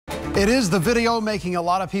It is the video making a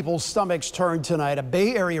lot of people's stomachs turn tonight. A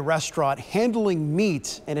Bay Area restaurant handling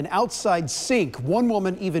meat in an outside sink. One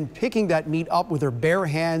woman even picking that meat up with her bare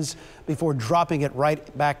hands before dropping it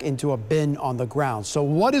right back into a bin on the ground. So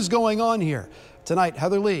what is going on here? Tonight,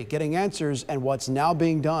 Heather Lee getting answers and what's now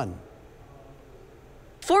being done.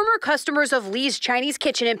 Former customers of Lee's Chinese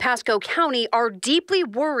Kitchen in Pasco County are deeply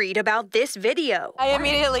worried about this video. I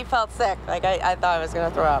immediately felt sick. I thought I was going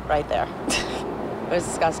to throw up right there. It was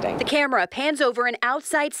disgusting. The camera pans over an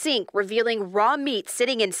outside sink, revealing raw meat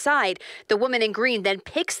sitting inside. The woman in green then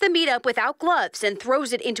picks the meat up without gloves and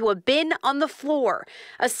throws it into a bin on the floor.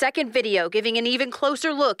 A second video giving an even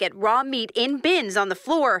closer look at raw meat in bins on the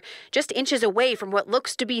floor, just inches away from what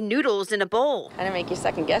looks to be noodles in a bowl. Kind of make you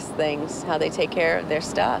second guess things, how they take care of their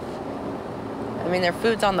stuff. I mean, their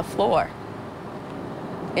food's on the floor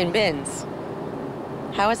in bins.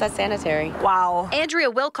 How is that sanitary? Wow.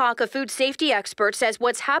 Andrea Wilcock, a food safety expert, says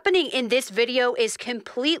what's happening in this video is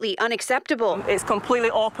completely unacceptable. It's completely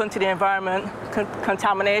open to the environment,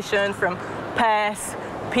 contamination from pests,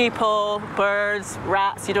 people, birds,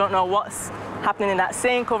 rats. You don't know what's happening in that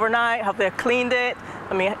sink overnight. Have they cleaned it?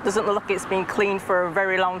 I mean, it doesn't look like it's been cleaned for a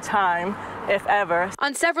very long time, if ever.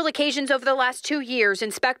 On several occasions over the last 2 years,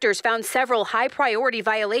 inspectors found several high-priority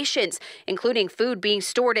violations, including food being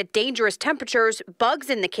stored at dangerous temperatures, bugs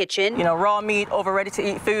in the kitchen. You know, raw meat over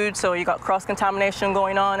ready-to-eat food, so you got cross-contamination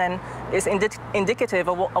going on, and it's indicative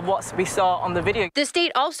of what we saw on the video. The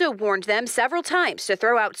state also warned them several times to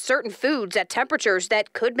throw out certain foods at temperatures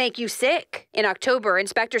that could make you sick. In October,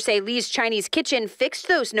 inspectors say Lee's Chinese Kitchen fixed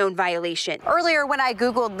those known violations. Earlier, when I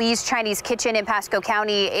Googled Lee's Chinese Kitchen in Pasco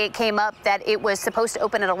County, it came up that it was supposed to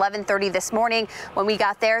open at 11:30 this morning. When we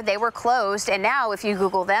got there, they were closed. And now, if you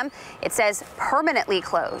Google them, it says permanently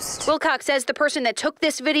closed. Wilcox says the person that took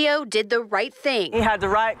this video did the right thing. He had the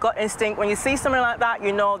right gut instinct. When you see something like that,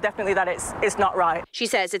 you know definitely that it's not right. She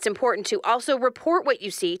says it's important to also report what you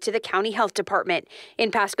see to the county health department. In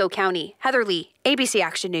Pasco County, Heather Lee, ABC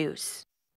Action News.